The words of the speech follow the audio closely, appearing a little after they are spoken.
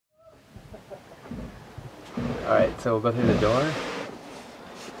Alright, so we'll go through the door.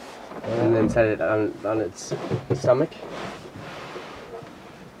 And then set it on its stomach.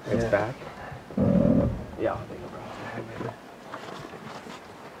 Its back. Yeah, I'll take a problem.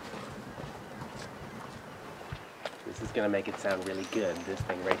 This is gonna make it sound really good, this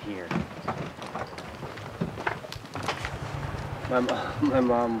thing right here. My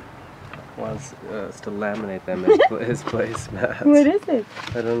mom wants us to laminate them as placemats. What is it?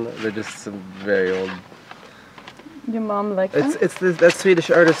 I don't know, they're just some very old... Your mom likes them? It's that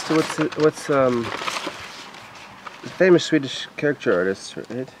Swedish artist, what's famous Swedish caricature artist, right?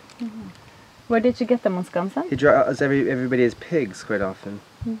 Mm-hmm. Where did you get them, on Skansen? He draws everybody as pigs quite often.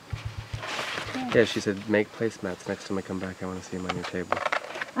 Mm. Yeah, she said make placemats. Next time I come back I want to see them on your table.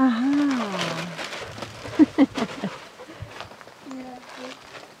 Aha!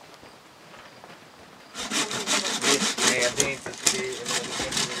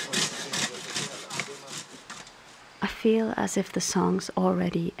 I feel as if the songs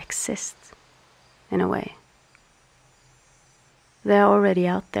already exist, in a way. They're already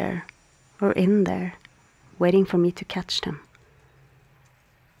out there, or in there, waiting for me to catch them.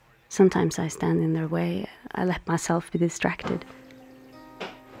 Sometimes I stand in their way, I let myself be distracted.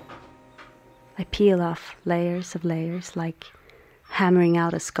 I peel off layers of layers, like hammering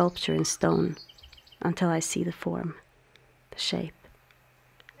out a sculpture in stone, until I see the form, the shape.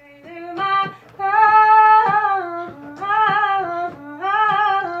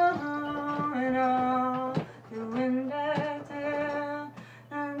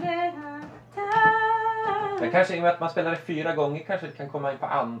 Men kanske i och med att man spelar det 4 gånger kanske det kan komma in på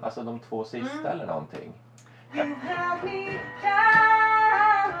alltså de 2 sista eller någonting. Ja.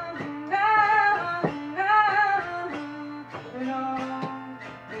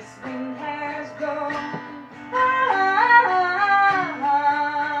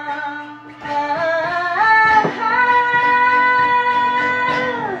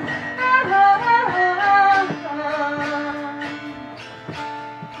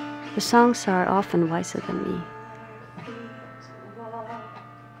 The songs are often wiser than me.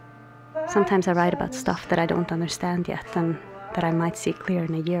 Sometimes I write about stuff that I don't understand yet and that I might see clear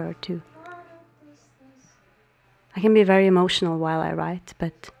in a year or 2. I can be very emotional while I write,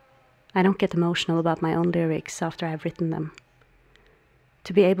 but I don't get emotional about my own lyrics after I've written them.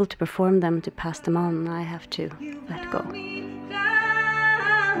 To be able to perform them, to pass them on, I have to let go.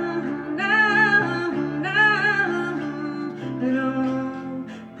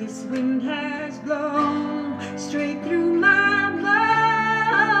 This wind has blown.